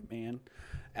 All right, man.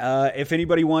 If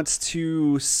anybody wants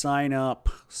to sign up,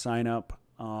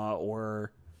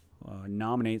 or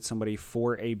nominate somebody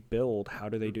for a build, how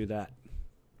do they do that?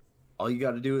 All you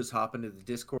got to do is hop into the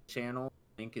Discord channel.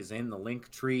 Link is in the link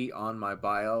tree on my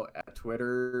bio at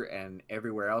Twitter and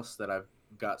everywhere else that I've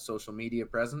got social media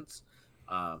presence.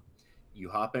 You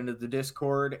hop into the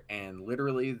Discord, and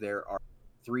literally there are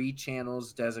 3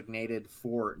 channels designated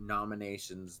for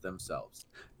nominations themselves.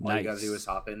 All you got to do is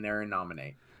hop in there and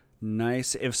nominate.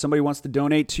 Nice. If somebody wants to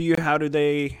donate to you, how do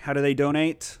they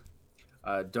donate?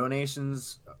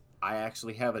 Donations. I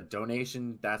actually have a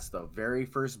donation. That's the very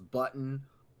first button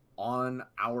on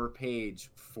our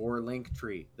page for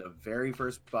Linktree. The very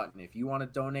first button. If you want to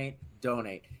donate,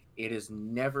 donate. It is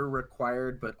never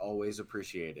required, but always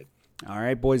appreciated. All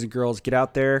right, boys and girls, get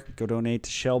out there. Go donate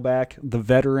to Shellback. The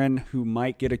veteran who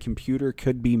might get a computer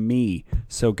could be me.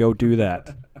 So go do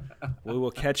that. We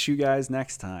will catch you guys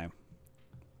next time.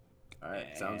 All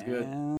right, sounds good.